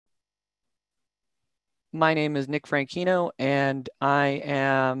My name is Nick Franchino, and I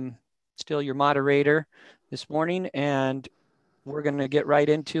am still your moderator this morning. And we're going to get right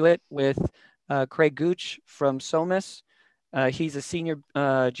into it with Craig Gooch from Psomas. He's a senior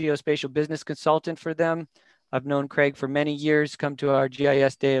geospatial business consultant for them. I've known Craig for many years, come to our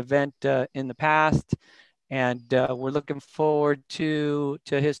GIS Day event in the past. And we're looking forward to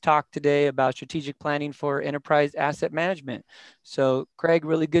his talk today about strategic planning for enterprise asset management. So, Craig,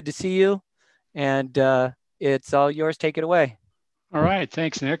 really good to see you. And it's all yours. Take it away. All right.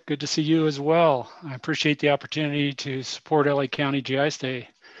 Thanks, Nick. Good to see you as well. I appreciate the opportunity to support LA County GIS Day.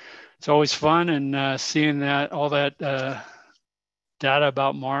 It's always fun, and seeing that all that data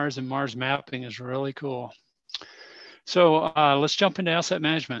about Mars and Mars mapping is really cool. So let's jump into asset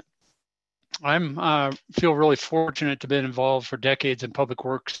management. I feel really fortunate to have been involved for decades in public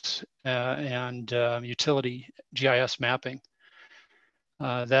works and utility GIS mapping.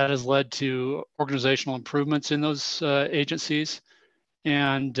 That has led to organizational improvements in those agencies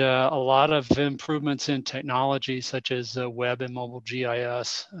and a lot of improvements in technology such as web and mobile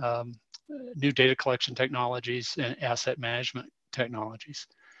GIS, new data collection technologies, and asset management technologies.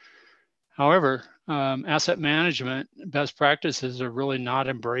 However, asset management best practices are really not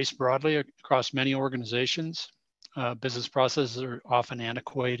embraced broadly across many organizations. Business processes are often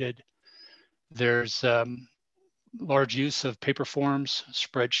antiquated. There's large use of paper forms,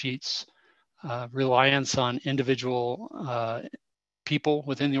 spreadsheets, reliance on individual people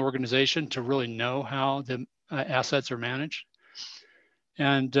within the organization to really know how the assets are managed.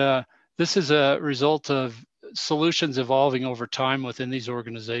 And this is a result of solutions evolving over time within these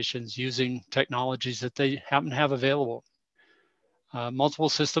organizations using technologies that they happen to have available. Multiple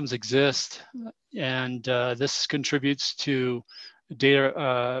systems exist, and this contributes to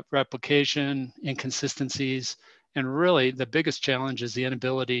data replication, inconsistencies, and really the biggest challenge is the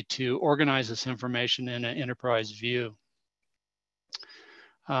inability to organize this information in an enterprise view.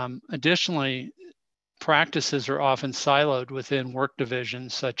 Additionally, practices are often siloed within work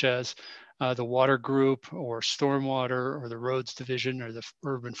divisions such as the water group or stormwater or the roads division or the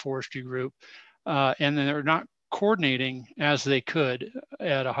urban forestry group, and then they're not coordinating as they could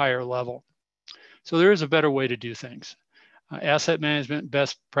at a higher level. So there is a better way to do things. Asset management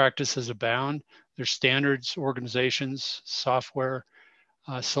best practices abound. There's standards, organizations, software,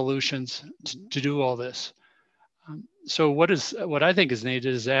 solutions to do all this. So what I think is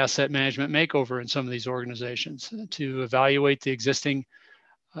needed is asset management makeover in some of these organizations to evaluate the existing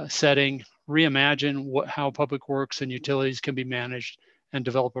setting, reimagine how public works and utilities can be managed, and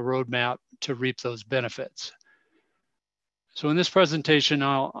develop a roadmap to reap those benefits. So in this presentation,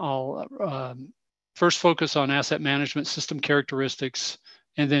 I'll first focus on asset management system characteristics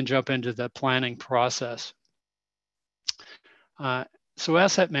and then jump into the planning process. So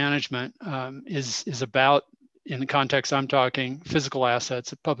asset management is about, in the context I'm talking, physical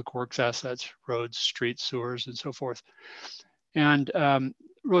assets, public works assets, roads, streets, sewers, and so forth. And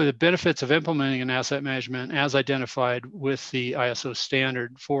really the benefits of implementing an asset management as identified with the ISO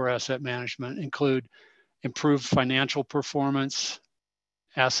standard for asset management include improved financial performance,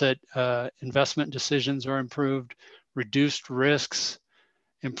 asset investment decisions are improved, reduced risks,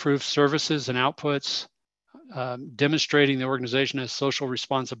 improved services and outputs, demonstrating the organization has social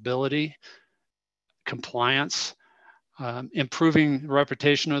responsibility, compliance, improving the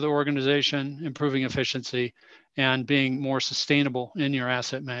reputation of the organization, improving efficiency, and being more sustainable in your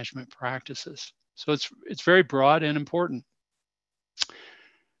asset management practices. So it's very broad and important.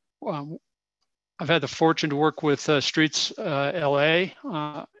 I've had the fortune to work with StreetsLA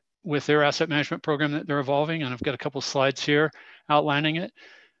with their asset management program that they're evolving, and I've got a couple slides here outlining it.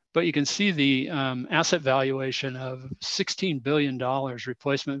 But you can see the asset valuation of $16 billion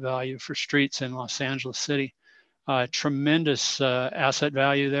replacement value for streets in Los Angeles City. Tremendous asset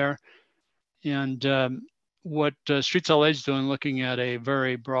value there. And what StreetsLA is doing, looking at a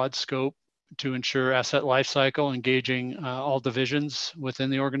very broad scope to ensure asset lifecycle, engaging all divisions within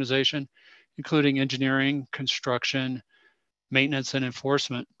the organization, including engineering, construction, maintenance, and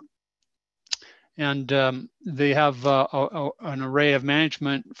enforcement. And they have an array of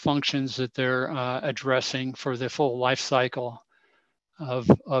management functions that they're addressing for the full life cycle of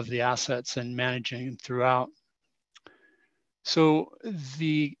the assets and managing them throughout. So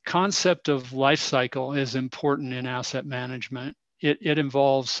the concept of life cycle is important in asset management. It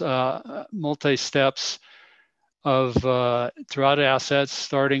involves multi-steps of throughout assets,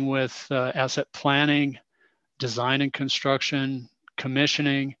 starting with asset planning, design and construction,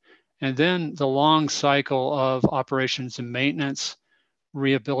 commissioning, and then the long cycle of operations and maintenance,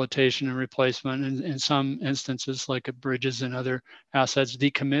 rehabilitation and replacement, and in some instances, like at bridges and other assets,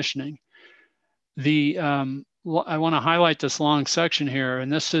 decommissioning. I want to highlight this long section here,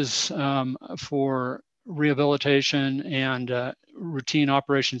 and this is for rehabilitation and routine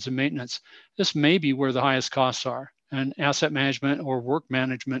operations and maintenance. This may be where the highest costs are, and asset management or work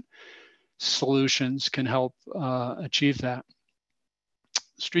management solutions can help achieve that.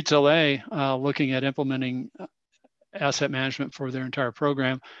 StreetsLA, looking at implementing asset management for their entire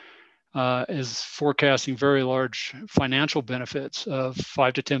program, is forecasting very large financial benefits of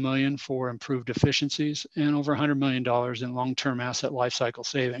 5 to 10 million for improved efficiencies and over $100 million in long-term asset lifecycle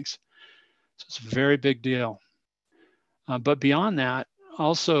savings. So it's a very big deal. But beyond that,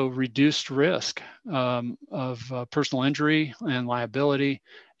 also reduced risk of personal injury and liability,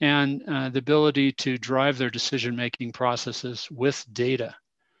 and the ability to drive their decision-making processes with data.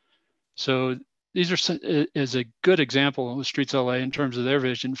 So these is a good example of StreetsLA in terms of their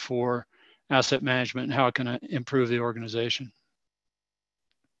vision for asset management and how it can improve the organization.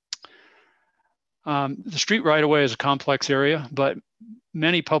 The street right-of-way is a complex area, but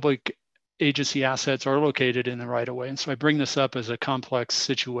many public agency assets are located in the right-of-way. And so I bring this up as a complex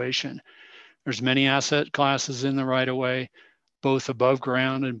situation. There's many asset classes in the right-of-way, both above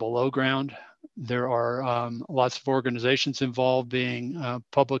ground and below ground. There are lots of organizations involved, being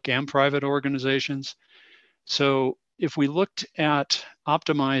public and private organizations. So if we looked at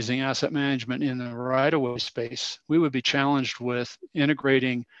optimizing asset management in the right-of-way space, we would be challenged with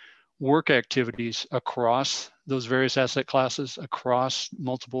integrating work activities across those various asset classes, across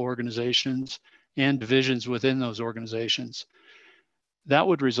multiple organizations and divisions within those organizations. That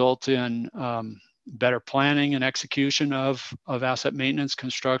would result in better planning and execution of asset maintenance,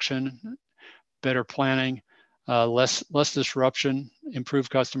 construction, better planning, less disruption, improved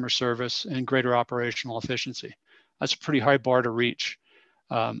customer service, and greater operational efficiency. That's a pretty high bar to reach.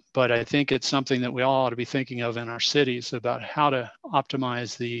 But I think it's something that we all ought to be thinking of in our cities about how to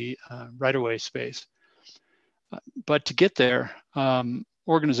optimize the right-of-way space. But to get there,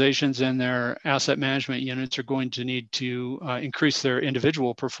 organizations and their asset management units are going to need to increase their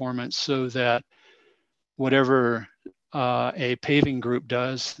individual performance so that whatever a paving group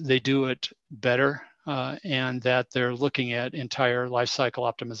does, they do it better, and that they're looking at entire life cycle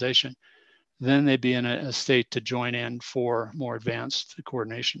optimization. Then they'd be in a state to join in for more advanced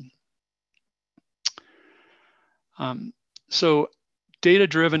coordination. So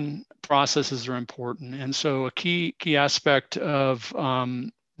data-driven processes are important. And so a key aspect of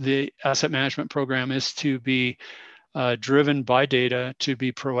the asset management program is to be driven by data, to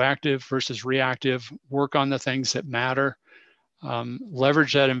be proactive versus reactive, work on the things that matter,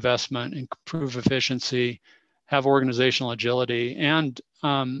 leverage that investment, improve efficiency, have organizational agility, and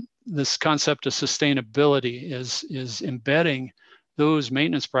this concept of sustainability is embedding those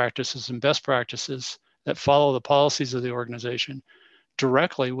maintenance practices and best practices that follow the policies of the organization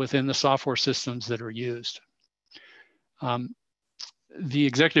directly within the software systems that are used. The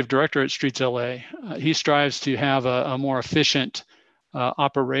executive director at StreetsLA, he strives to have a more efficient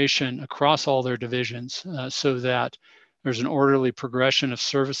operation across all their divisions so that there's an orderly progression of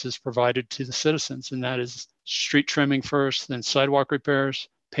services provided to the citizens, and that is street trimming first, then sidewalk repairs,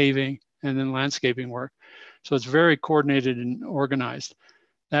 paving, and then landscaping work. So it's very coordinated and organized.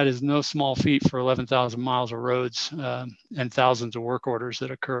 That is no small feat for 11,000 miles of roads and thousands of work orders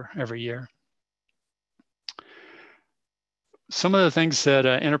that occur every year. Some of the things that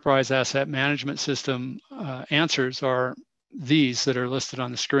enterprise asset management system answers are these that are listed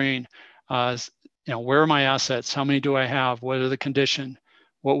on the screen. Where are my assets? How many do I have? What are the condition?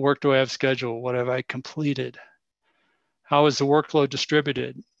 What work do I have scheduled? What have I completed? How is the workload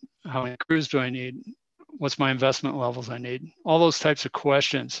distributed? How many crews do I need? What's my investment levels I need? All those types of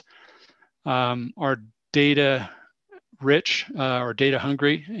questions are data rich or data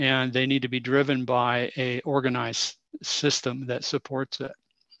hungry, and they need to be driven by a organized system that supports it.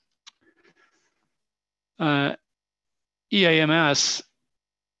 EAMS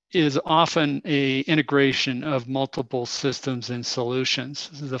is often a integration of multiple systems and solutions.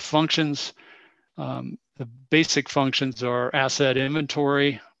 The functions, the basic functions are asset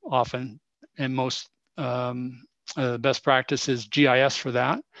inventory, often, and most best practice is GIS for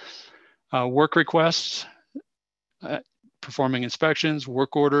that. Work requests, performing inspections,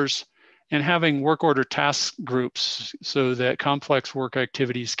 work orders, and having work order task groups so that complex work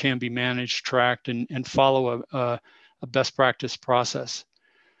activities can be managed, tracked, and follow a best practice process.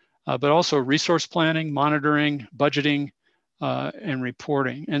 But also resource planning, monitoring, budgeting, and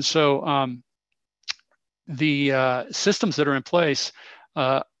reporting. And so the systems that are in place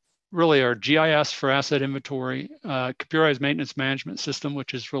really our GIS for asset inventory, computerized maintenance management system,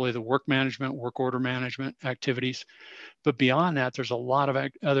 which is really the work management, work order management activities. But beyond that, there's a lot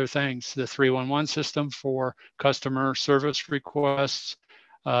of other things. The 311 system for customer service requests,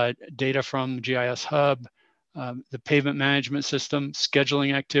 data from GIS Hub, the pavement management system,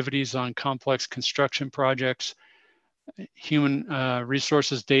 scheduling activities on complex construction projects, human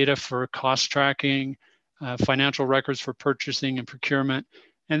resources data for cost tracking, financial records for purchasing and procurement,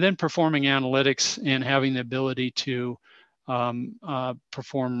 and then performing analytics and having the ability to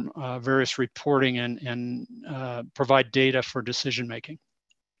perform various reporting and provide data for decision making.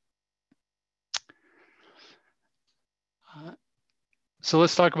 So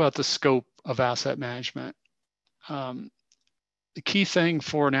let's talk about the scope of asset management. The key thing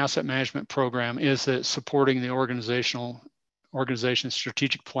for an asset management program is that supporting the organization's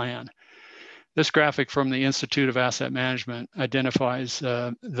strategic plan. This graphic from the Institute of Asset Management identifies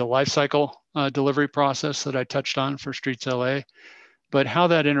the lifecycle delivery process that I touched on for StreetsLA, but how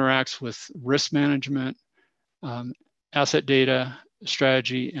that interacts with risk management, asset data,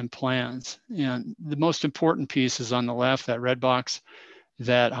 strategy, and plans. And the most important piece is on the left, that red box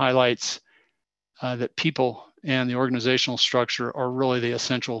that highlights that people and the organizational structure are really the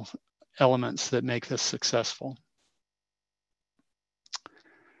essential elements that make this successful.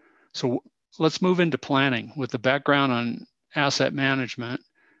 So let's move into planning. With the background on asset management,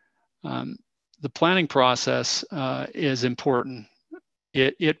 the planning process is important.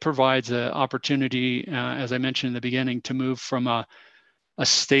 It provides an opportunity, as I mentioned in the beginning, to move from a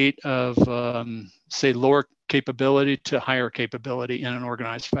state of, say, lower capability to higher capability in an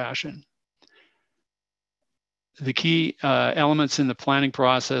organized fashion. The key elements in the planning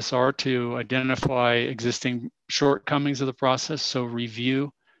process are to identify existing shortcomings of the process, so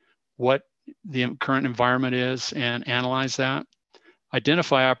review what the current environment is and analyze that.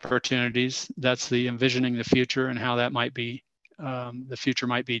 Identify opportunities, that's the envisioning the future and how that might be, the future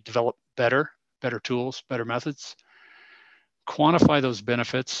might be developed better tools, better methods. Quantify those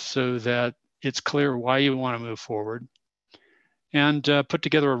benefits so that it's clear why you want to move forward. And put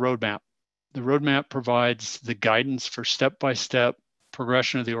together a roadmap. The roadmap provides the guidance for step-by-step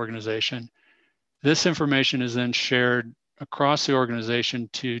progression of the organization. This information is then shared across the organization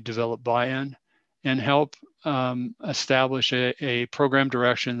to develop buy-in and help establish a program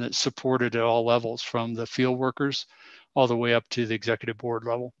direction that's supported at all levels, from the field workers all the way up to the executive board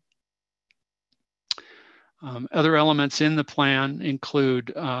level. Other elements in the plan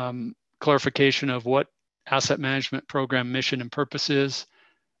include clarification of what asset management program mission and purpose is,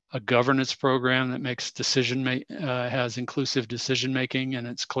 a governance program that makes has inclusive decision making, and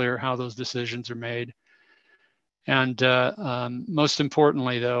it's clear how those decisions are made. And most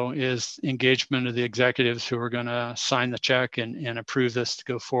importantly, though, is engagement of the executives who are going to sign the check and approve this to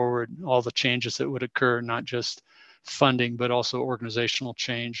go forward, all the changes that would occur, not just funding, but also organizational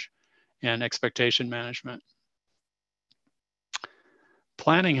change and expectation management.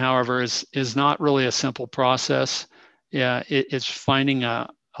 Planning, however, is not really a simple process. Yeah, it's finding a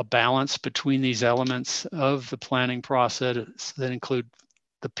balance between these elements of the planning process that include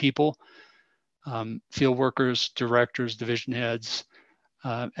the people, field workers, directors, division heads,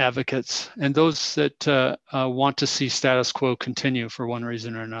 advocates, and those that want to see status quo continue for one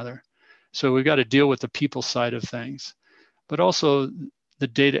reason or another. So we've got to deal with the people side of things, but also the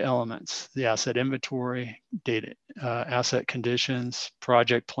data elements, the asset inventory, data, asset conditions,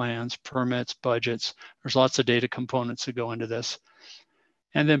 project plans, permits, budgets. There's lots of data components that go into this.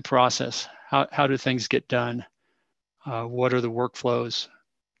 And then process, how do things get done? What are the workflows?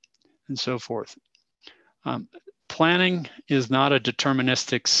 And so forth. Planning is not a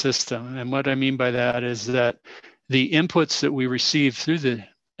deterministic system. And what I mean by that is that the inputs that we receive through the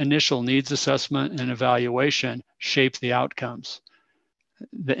initial needs assessment and evaluation shape the outcomes.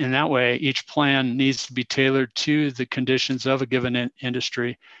 In that way, each plan needs to be tailored to the conditions of a given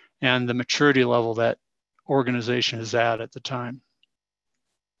industry and the maturity level that organization is at the time.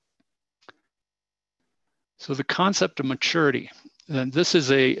 So the concept of maturity, and this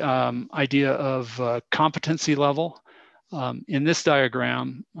is a idea of competency level. In this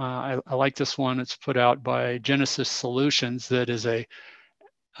diagram, I like this one. It's put out by Genesis Solutions, that is a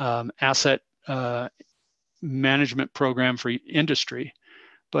asset management program for industry.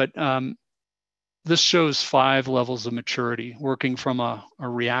 But this shows 5 levels of maturity, working from a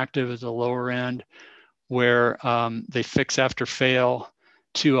reactive at the lower end, where they fix after fail,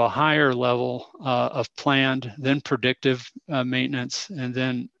 to a higher level of planned, then predictive maintenance, and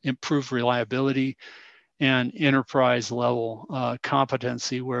then improved reliability, and enterprise level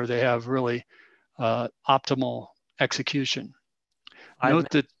competency, where they have really optimal execution. Note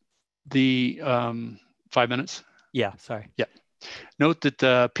that the 5 minutes? Yeah, sorry. Yeah. Note that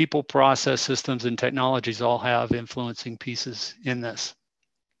the people, process, systems, and technologies all have influencing pieces in this.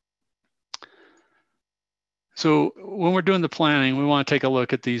 So when we're doing the planning, we want to take a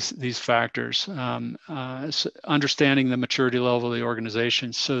look at these factors, understanding the maturity level of the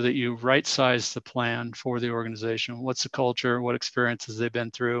organization so that you right size the plan for the organization. What's the culture? What experiences they've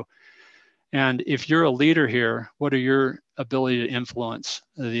been through? And if you're a leader here, what are your ability to influence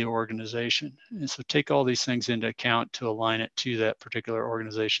the organization? And so take all these things into account to align it to that particular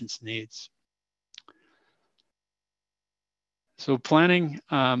organization's needs. So planning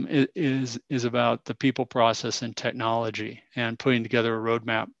is about the people, process, and technology, and putting together a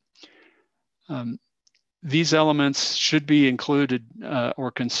roadmap. These elements should be included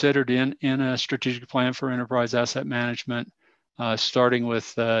or considered in a strategic plan for enterprise asset management, starting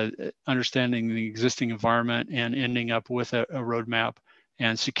with understanding the existing environment and ending up with a roadmap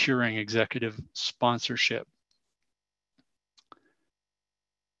and securing executive sponsorship.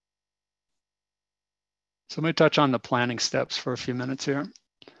 So let me touch on the planning steps for a few minutes here.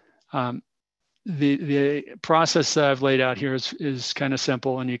 The process that I've laid out here is kind of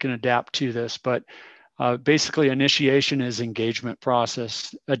simple, and you can adapt to this, but basically initiation is engagement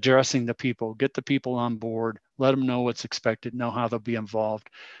process, addressing the people, get the people on board, let them know what's expected, know how they'll be involved,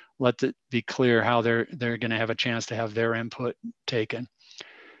 let it be clear how they're going to have a chance to have their input taken.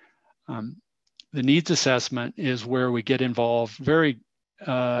 The needs assessment is where we get involved very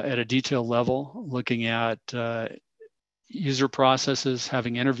at a detailed level, looking at user processes,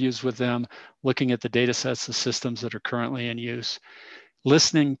 having interviews with them, looking at the data sets, the systems that are currently in use,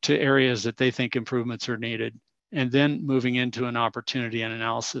 listening to areas that they think improvements are needed, and then moving into an opportunity and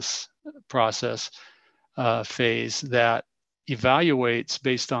analysis process phase that evaluates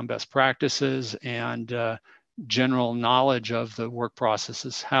based on best practices and general knowledge of the work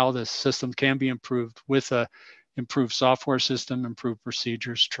processes, how the system can be improved with a improved software system, improved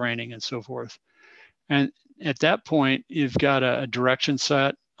procedures, training, and so forth. And at that point, you've got a direction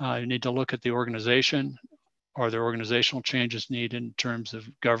set. You need to look at the organization. Are there organizational changes needed in terms of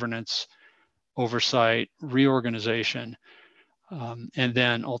governance, oversight, reorganization, and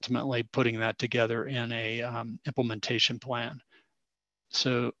then ultimately putting that together in a implementation plan.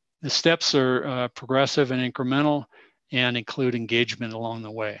 So the steps are progressive and incremental and include engagement along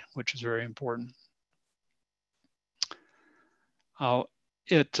the way, which is very important.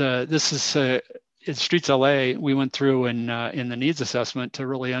 This is at StreetsLA, we went through in the needs assessment to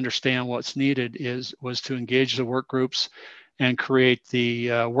really understand what's needed was to engage the work groups and create the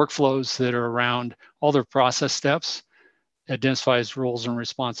workflows that are around all their process steps, identifies roles and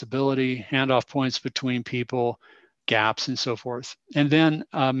responsibility, handoff points between people, gaps, and so forth. And then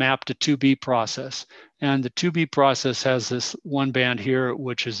map to 2B process. And the 2B process has this one band here,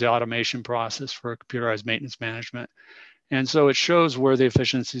 which is the automation process for computerized maintenance management. And so it shows where the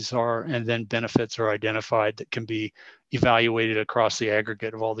efficiencies are, and then benefits are identified that can be evaluated across the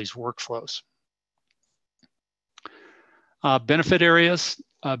aggregate of all these workflows. Benefit areas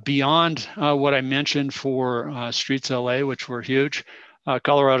beyond what I mentioned for StreetsLA, which were huge.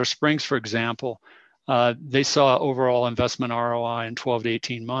 Colorado Springs, for example, they saw overall investment ROI in 12 to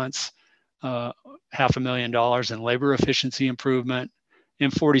 18 months, $500,000 in labor efficiency improvement,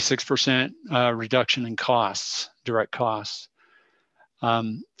 and 46% reduction in costs, direct costs.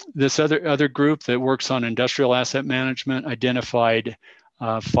 This other group that works on industrial asset management identified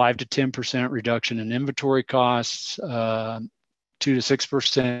 5 to 10% reduction in inventory costs, 2 to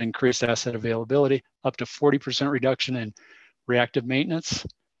 6% increased asset availability, up to 40% reduction in reactive maintenance,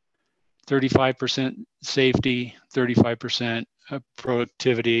 35% safety, 35%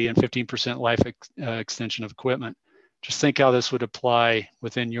 productivity, and 15% life extension of equipment. Just think how this would apply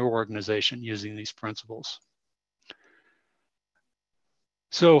within your organization using these principles.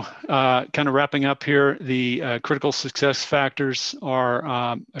 So kind of wrapping up here, the critical success factors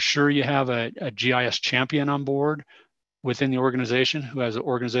are assure you have a GIS champion on board within the organization who has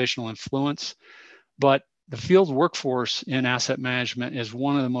organizational influence. But the field workforce in asset management is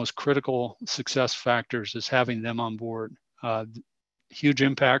one of the most critical success factors, is having them on board. Huge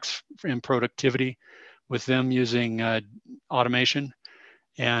impacts in productivity with them using automation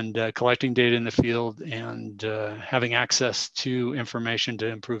and collecting data in the field and having access to information to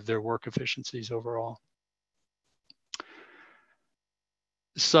improve their work efficiencies overall.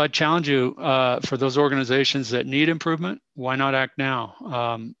 So I challenge you for those organizations that need improvement, why not act now?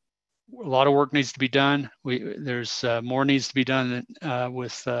 A lot of work needs to be done. There's more needs to be done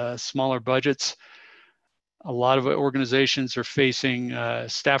with smaller budgets. A lot of organizations are facing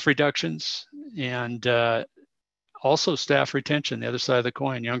staff reductions, and also staff retention, the other side of the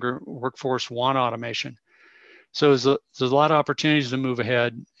coin. Younger workforce want automation. So there's a lot of opportunities to move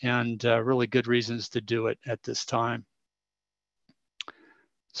ahead, and really good reasons to do it at this time.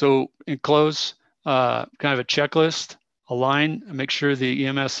 So in close, kind of a checklist: make sure the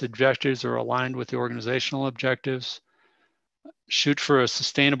EMS objectives are aligned with the organizational objectives. Shoot for a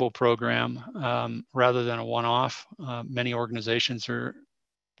sustainable program rather than a one-off. Many organizations are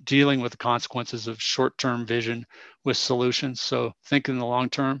dealing with the consequences of short-term vision with solutions. So think in the long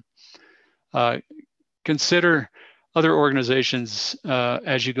term. Consider other organizations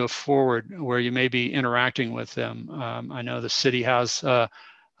as you go forward where you may be interacting with them. I know the city has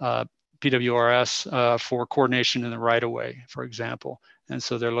PWRS for coordination in the right-of-way, for example, and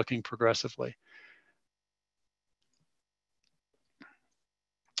so they're looking progressively.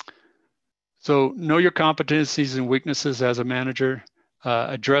 So know your competencies and weaknesses as a manager,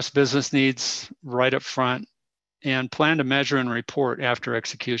 address business needs right up front, and plan to measure and report after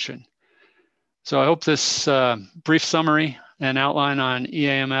execution. So I hope this brief summary and outline on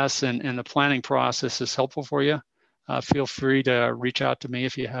EAMS and the planning process is helpful for you. Feel free to reach out to me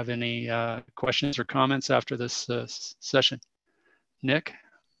if you have any questions or comments after this session. Nick,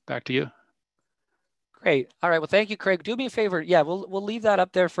 back to you. Great. All right. Well, thank you, Craig. Do me a favor. Yeah, we'll leave that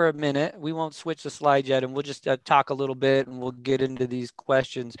up there for a minute. We won't switch the slide yet, and we'll just talk a little bit, and we'll get into these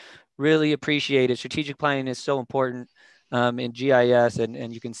questions. Really appreciate it. Strategic planning is so important in GIS,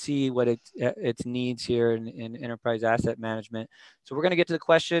 and you can see what its needs here in enterprise asset management. So we're going to get to the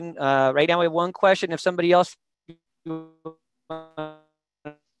question. Right now we have one question. If somebody else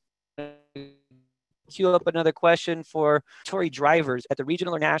queue up another question for Tory drivers at the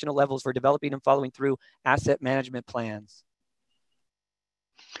regional or national levels for developing and following through asset management plans.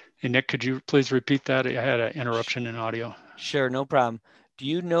 Hey, Nick, could you please repeat that? I had an interruption in audio. Sure, no problem. Do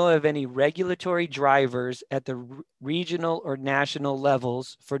you know of any regulatory drivers at the regional or national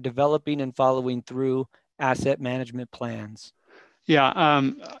levels for developing and following through asset management plans? Yeah,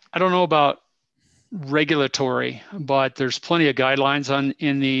 I don't know about regulatory, but there's plenty of guidelines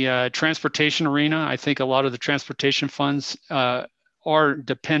in the transportation arena. I think a lot of the transportation funds are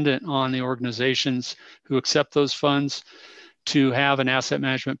dependent on the organizations who accept those funds to have an asset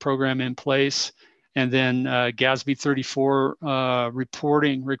management program in place. And then GASB 34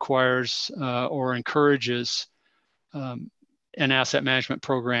 reporting requires or encourages an asset management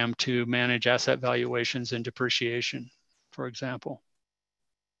program to manage asset valuations and depreciation, for example.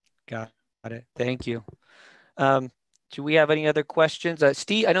 Got it. Thank you. Do we have any other questions?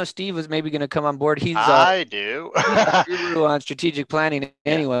 Steve, I know Steve was maybe going to come on board. I do. He's a guru on strategic planning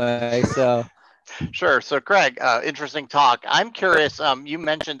anyway, so. Sure. So Craig, interesting talk. I'm curious, you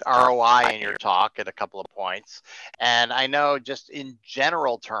mentioned ROI in your talk at a couple of points. And I know just in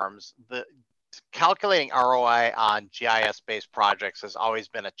general terms, calculating ROI on GIS-based projects has always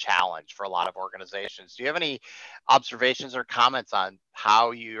been a challenge for a lot of organizations. Do you have any observations or comments on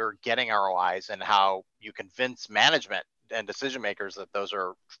how you're getting ROIs and how you convince management and decision makers that those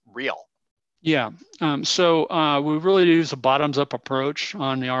are real? Yeah, so we really use a bottoms-up approach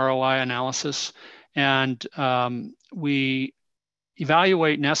on the ROI analysis, and we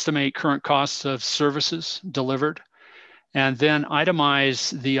evaluate and estimate current costs of services delivered, and then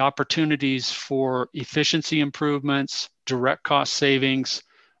itemize the opportunities for efficiency improvements, direct cost savings,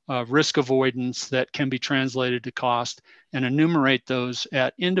 risk avoidance that can be translated to cost, and enumerate those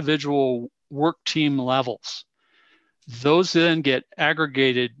at individual work team levels. Those then get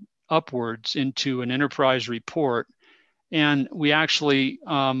aggregated upwards into an enterprise report, and we actually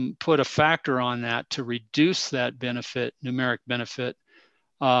put a factor on that to reduce that benefit, numeric benefit,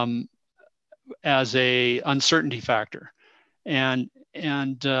 as a uncertainty factor. And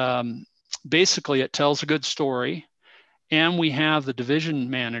basically it tells a good story, and we have the division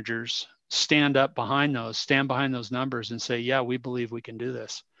managers stand behind those numbers and say, yeah, we believe we can do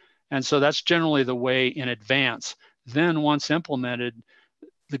this. And so that's generally the way in advance. Then once implemented,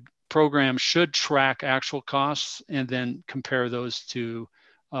 the program should track actual costs and then compare those to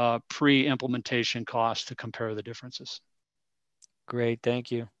pre-implementation costs to compare the differences. Great,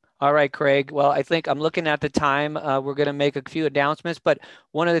 thank you. All right, Craig. Well, I think I'm looking at the time. We're going to make a few announcements, but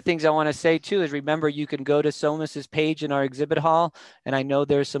one of the things I want to say too is remember you can go to Psomas's page in our exhibit hall, and I know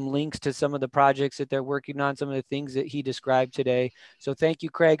there's some links to some of the projects that they're working on, some of the things that he described today. So thank you,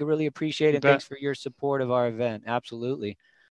 Craig. I really appreciate it. Thanks for your support of our event. Absolutely.